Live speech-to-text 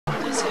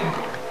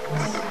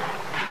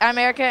I'm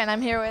Erica, and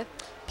I'm here with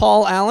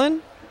Paul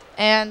Allen.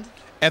 and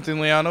Anthony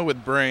Leano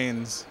with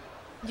Brains.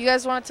 you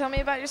guys want to tell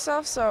me about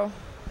yourself? So,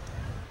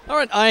 All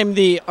right, I'm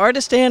the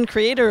artist and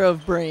creator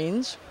of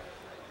Brains.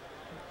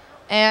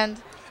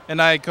 and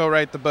And I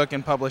co-write the book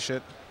and publish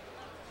it.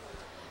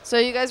 so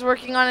you guys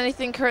working on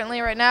anything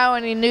currently right now?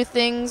 Any new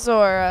things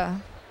or?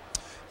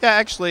 Yeah,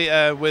 actually,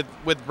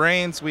 with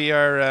Brains, we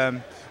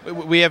are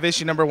we have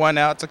issue number 1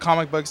 out. It's a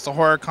comic book. It's a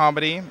horror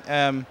comedy,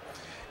 and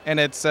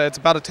it's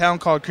about a town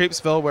called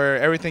Creepsville where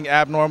everything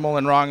abnormal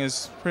and wrong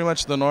is pretty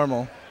much the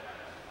normal.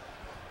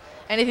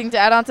 Anything to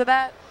add on to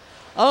that?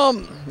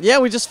 Yeah,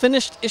 we just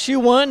finished issue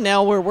 1.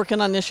 Now we're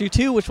working on issue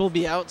 2, which will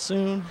be out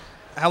soon.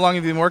 How long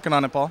have you been working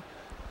on it, Paul?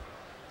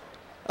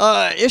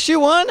 Issue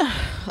 1,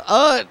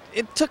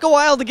 it took a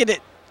while to get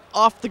it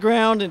off the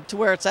ground and to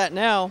where it's at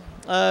now.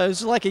 It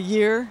was like a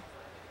year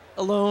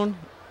alone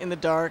in the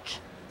dark.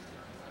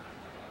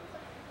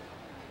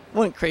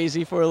 Went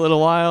crazy for a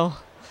little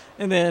while,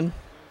 and then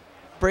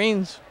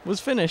Brains was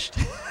finished.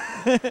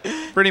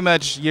 Pretty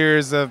much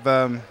years of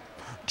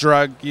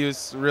drug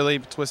use really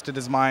twisted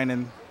his mind,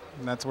 and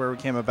that's where we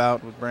came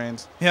about with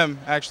Brains. Him,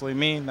 actually,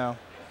 me, no.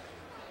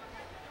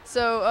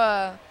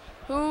 So,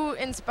 who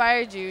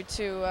inspired you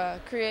to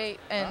create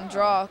and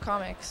draw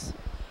comics?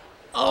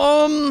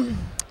 I'm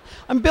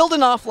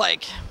building off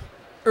like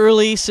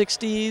early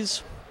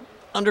 60s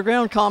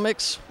underground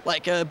comics,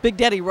 like Big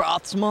Daddy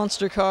Roth's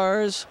Monster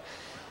Cars,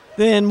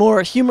 then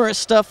more humorous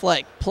stuff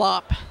like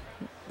Plop,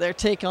 their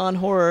take on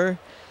horror,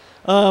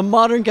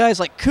 modern guys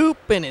like Coop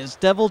and his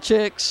Devil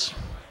Chicks,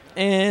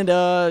 and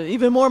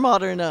even more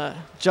modern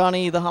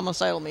Johnny the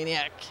Homicidal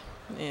Maniac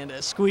and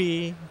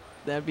Squee.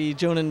 That'd be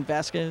Jonan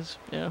Vasquez,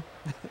 yeah.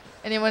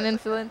 Anyone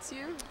influence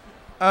you?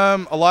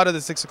 A lot of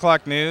the 6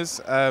 o'clock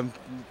news,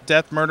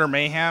 death, murder,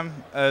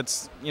 mayhem.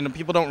 It's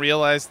people don't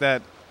realize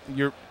that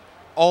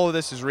all of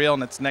this is real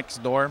and it's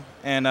next door,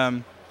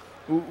 and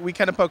we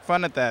kind of poke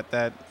fun at that.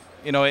 That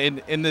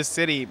in this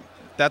city,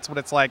 that's what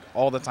it's like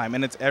all the time,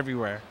 and it's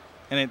everywhere,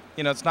 and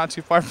it's not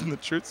too far from the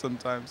truth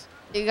sometimes.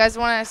 You guys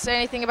want to say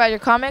anything about your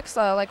comics?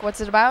 Like, what's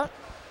it about?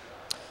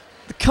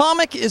 The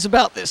comic is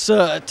about this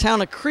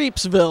town of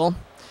Creepsville,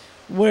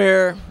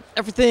 where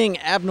everything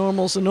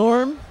abnormal's the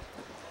norm.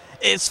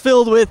 It's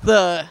filled with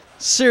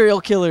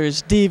serial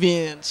killers,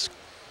 deviants,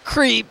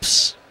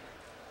 creeps,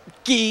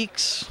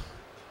 geeks,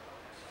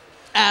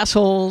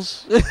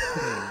 assholes.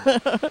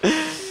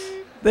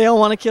 They all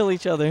want to kill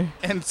each other.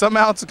 And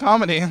somehow it's a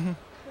comedy.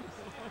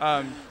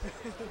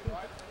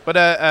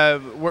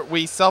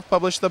 We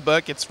self-published the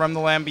book. It's From the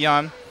Land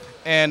Beyond.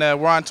 And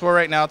we're on tour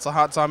right now. It's a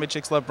Hot Zombie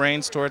Chicks Love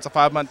Brains tour. It's a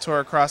 5-month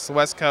tour across the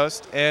West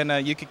Coast.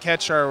 And you can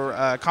catch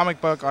our comic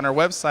book on our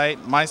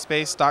website,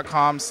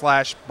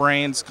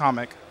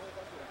 myspace.com/brainscomic.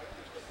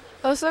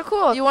 Oh, so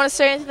cool. You want to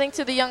say anything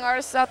to the young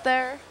artists out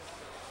there?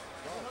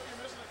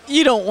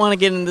 You don't want to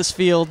get in this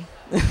field.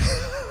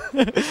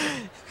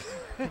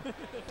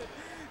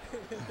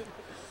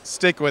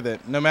 Stick with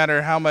it. No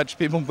matter how much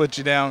people put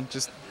you down,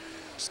 just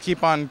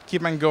keep on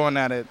going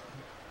at it.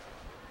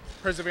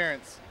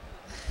 Perseverance.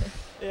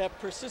 Yeah,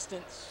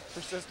 persistence.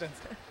 Persistence.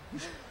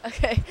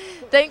 Okay.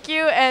 Thank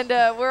you, and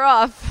we're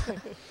off.